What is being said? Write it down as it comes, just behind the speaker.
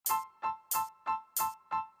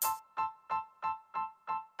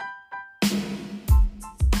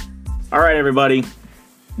All right, everybody.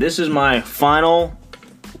 This is my final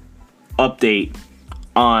update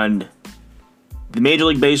on the Major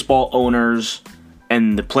League Baseball owners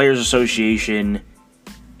and the Players Association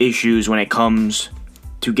issues when it comes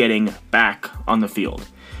to getting back on the field.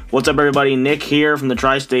 What's up, everybody? Nick here from the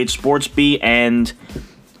Tri-State Sports Beat, and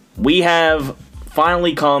we have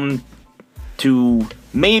finally come to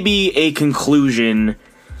maybe a conclusion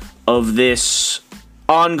of this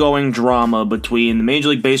ongoing drama between the Major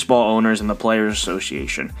League Baseball owners and the Players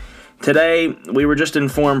Association. Today, we were just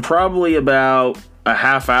informed probably about a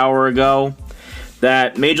half hour ago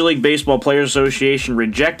that Major League Baseball Players Association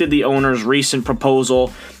rejected the owners' recent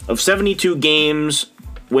proposal of 72 games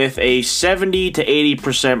with a 70 to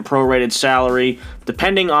 80% prorated salary,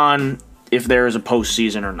 depending on if there is a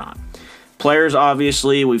postseason or not. Players,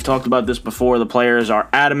 obviously, we've talked about this before, the players are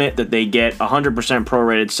adamant that they get 100%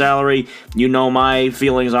 prorated salary. You know my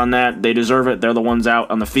feelings on that. They deserve it. They're the ones out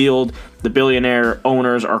on the field. The billionaire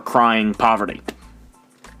owners are crying poverty.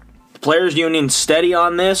 The Players Union's steady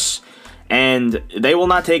on this, and they will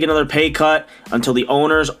not take another pay cut until the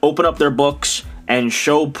owners open up their books and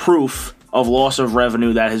show proof of loss of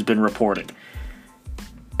revenue that has been reported.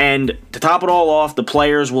 And to top it all off, the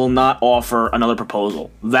players will not offer another proposal.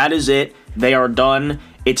 That is it. They are done.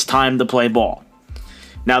 It's time to play ball.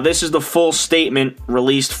 Now, this is the full statement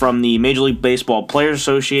released from the Major League Baseball Players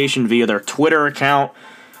Association via their Twitter account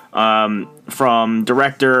from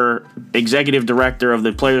Executive Director of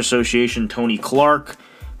the Players Association, Tony Clark.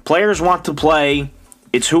 Players want to play.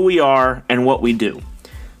 It's who we are and what we do.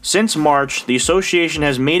 Since March, the association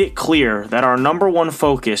has made it clear that our number one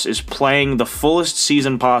focus is playing the fullest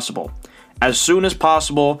season possible, as soon as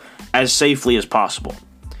possible, as safely as possible.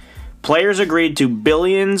 Players agreed to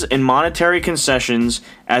billions in monetary concessions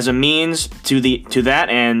as a means to that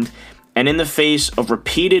end, and in the face of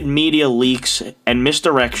repeated media leaks and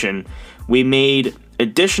misdirection, we made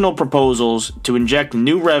additional proposals to inject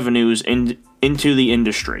new revenues into the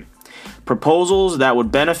industry. Proposals that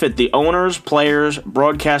would benefit the owners, players,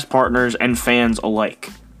 broadcast partners, and fans alike.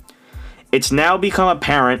 It's now become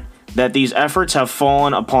apparent that these efforts have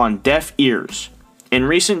fallen upon deaf ears. In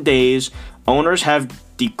recent days, owners have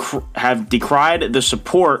decried the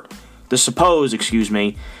supposed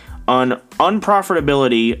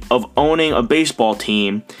unprofitability of owning a baseball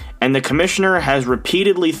team, and the commissioner has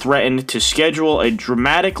repeatedly threatened to schedule a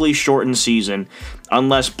dramatically shortened season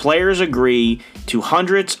unless players agree to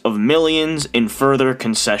hundreds of millions in further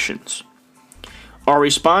concessions. Our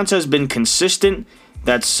response has been consistent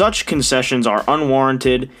that such concessions are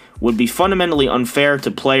unwarranted, would be fundamentally unfair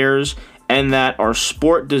to players, and that our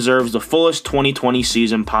sport deserves the fullest 2020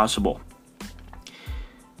 season possible.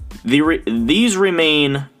 These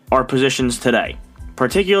remain our positions today,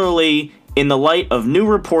 particularly in the light of new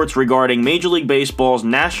reports regarding Major League Baseball's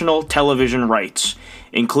national television rights,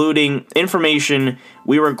 including information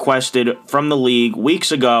we requested from the league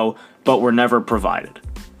weeks ago but were never provided.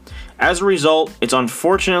 As a result, it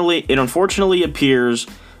unfortunately appears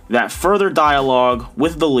that further dialogue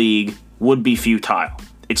with the league would be futile.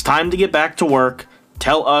 It's time to get back to work.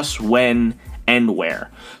 Tell us when and where.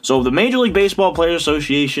 So the Major League Baseball Players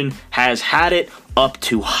Association has had it up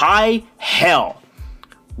to high hell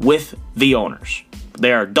with the owners.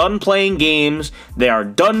 They are done playing games. They are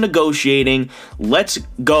done negotiating. Let's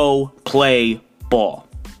go play ball.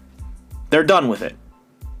 They're done with it.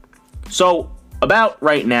 So about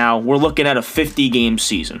right now, we're looking at a 50-game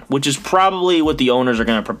season, which is probably what the owners are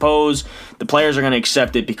going to propose. The players are going to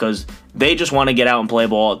accept it because they just want to get out and play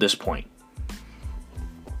ball at this point.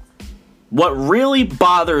 What really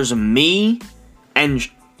bothers me, and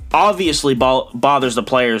obviously bothers the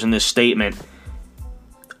players in this statement,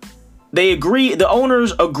 the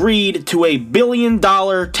owners agreed to a $1 billion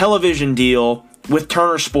television deal with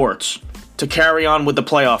Turner Sports to carry on with the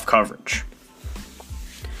playoff coverage.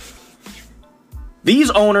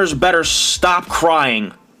 These owners better stop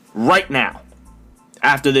crying right now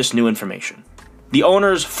after this new information. The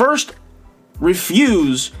owners first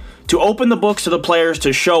refuse to open the books to the players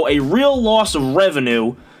to show a real loss of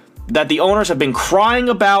revenue that the owners have been crying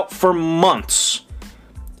about for months,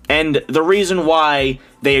 and the reason why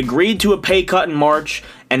they agreed to a pay cut in March,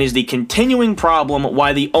 and is the continuing problem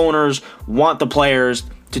why the owners want the players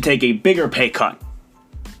to take a bigger pay cut.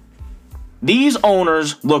 These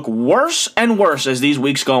owners look worse and worse as these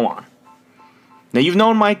weeks go on. Now, you've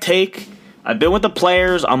known my take. I've been with the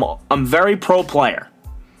players. I'm very pro-player.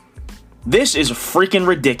 This is freaking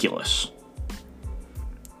ridiculous.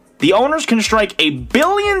 The owners can strike a $1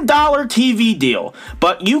 billion TV deal,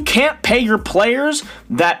 but you can't pay your players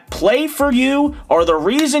that play for you or the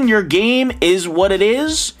reason your game is what it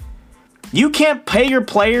is? You can't pay your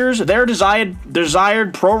players their desired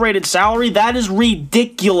prorated salary. That is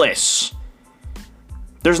ridiculous.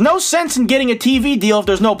 There's no sense in getting a TV deal if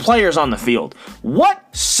there's no players on the field.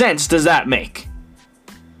 What sense does that make?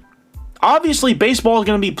 Obviously, baseball is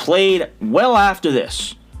going to be played well after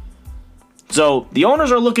this. So, the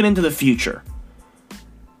owners are looking into the future.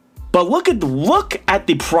 But look at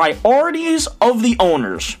the priorities of the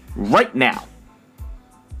owners right now.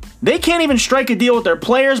 They can't even strike a deal with their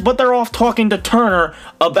players, but they're off talking to Turner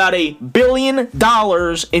about $1 billion in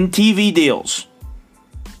TV deals.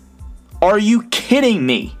 Are you kidding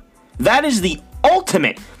me? That is the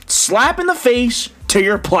ultimate slap in the face to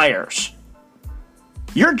your players.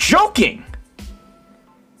 You're joking.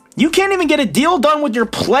 You can't even get a deal done with your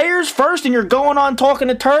players first, and you're going on talking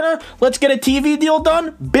to Turner? Let's get a TV deal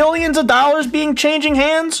done? Billions of dollars being changing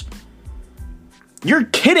hands? You're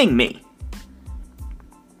kidding me.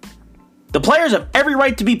 The players have every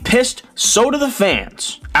right to be pissed, so do the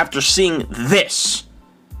fans, after seeing this.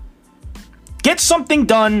 Get something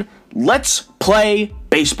done. Let's play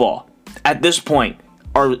baseball at this point,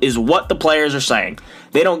 is what the players are saying.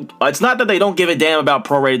 It's not that they don't give a damn about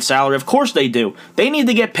prorated salary. Of course they do. They need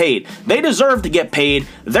to get paid. They deserve to get paid.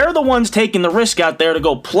 They're the ones taking the risk out there to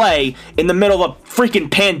go play in the middle of a freaking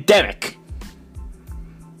pandemic.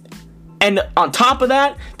 And on top of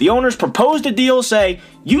that, the owners proposed a deal, say,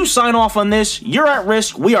 you sign off on this, you're at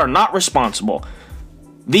risk, we are not responsible.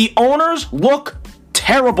 The owners look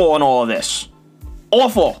terrible in all of this.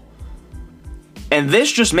 Awful. And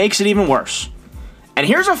this just makes it even worse. And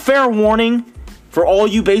here's a fair warning for all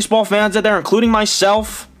you baseball fans out there, including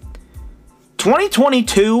myself.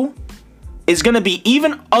 2022 is going to be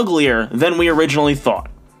even uglier than we originally thought.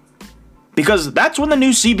 Because that's when the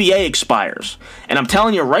new CBA expires. And I'm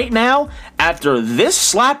telling you right now, after this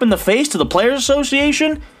slap in the face to the Players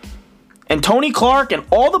Association and Tony Clark and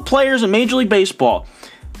all the players in Major League Baseball,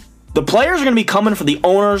 the players are going to be coming for the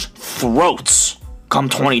owners' throats come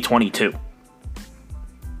 2022.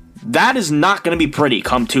 That is not going to be pretty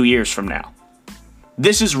come 2 years from now.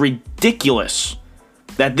 This is ridiculous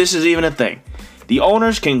that this is even a thing. The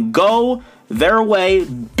owners can go their way,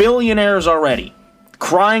 billionaires already.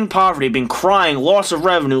 Crying poverty, been crying loss of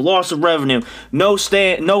revenue, no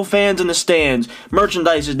fans in the stands,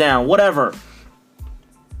 merchandise is down, whatever.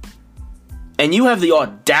 And you have the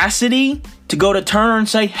audacity to go to Turner and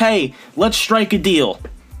say, hey, let's strike a deal.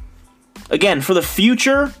 Again, for the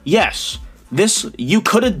future, yes, you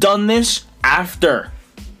could have done this after.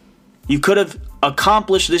 You could have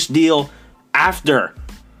accomplished this deal after.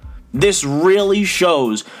 This really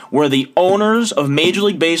shows where the owners of Major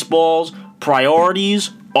League Baseball's priorities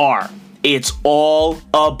are. It's all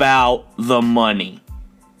about the money.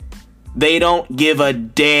 They don't give a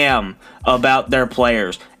damn about their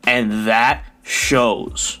players, and that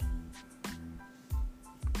shows.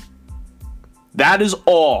 That is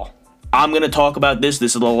all I'm going to talk about this.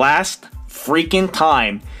 This is the last freaking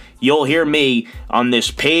time you'll hear me on this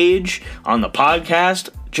page, on the podcast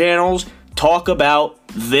channels, talk about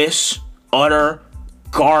this utter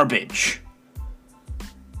garbage.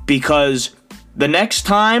 Because the next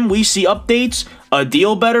time we see updates, a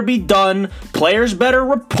deal better be done, players better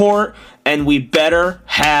report, and we better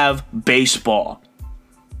have baseball.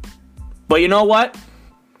 But you know what?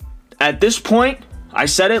 At this point, I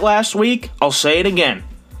said it last week, I'll say it again.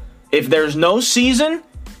 If there's no season,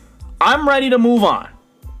 I'm ready to move on.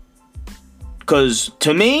 Because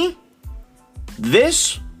to me,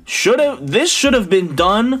 this should have been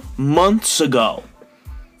done months ago.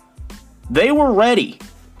 They were ready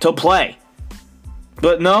to play.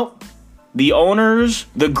 But no, the owners,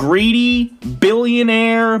 the greedy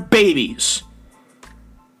billionaire babies,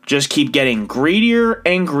 just keep getting greedier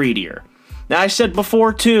and greedier. Now, I said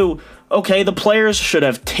before too, okay, the players should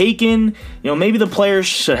have taken, maybe the players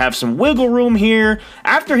should have some wiggle room here.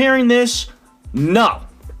 After hearing this, no.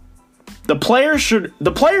 The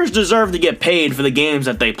players deserve to get paid for the games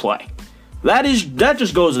that they play. That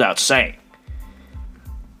just goes without saying.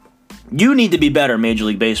 You need to be better, Major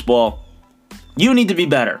League Baseball. You need to be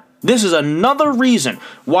better. This is another reason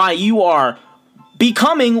why you are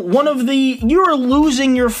becoming you're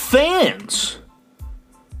losing your fans.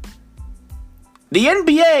 The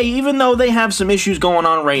NBA, even though they have some issues going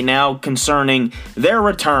on right now concerning their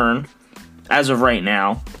return, as of right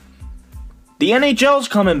now, the NHL's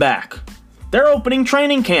coming back. They're opening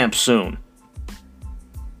training camps soon.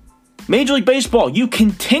 Major League Baseball, you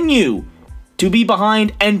continue to be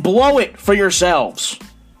behind and blow it for yourselves.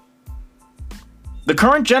 The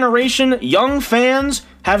current generation, young fans,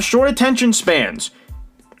 have short attention spans.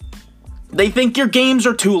 They think your games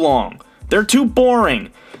are too long. They're too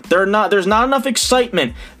boring. There's not enough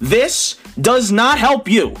excitement. This does not help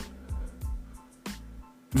you.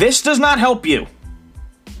 This does not help you.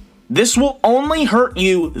 This will only hurt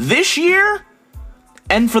you this year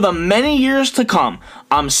and for the many years to come.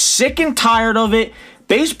 I'm sick and tired of it.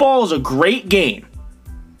 Baseball is a great game.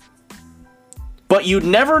 But you'd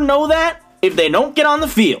never know that if they don't get on the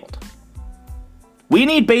field. We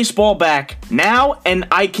need baseball back now, and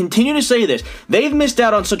I continue to say this. They've missed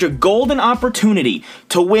out on such a golden opportunity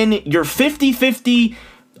to win your 50-50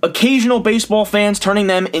 occasional baseball fans, turning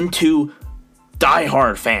them into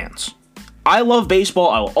diehard fans. I love baseball.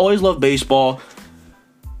 I will always love baseball.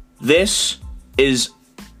 This is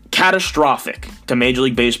catastrophic to Major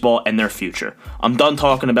League Baseball and their future. I'm done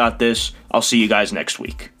talking about this. I'll see you guys next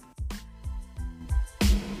week.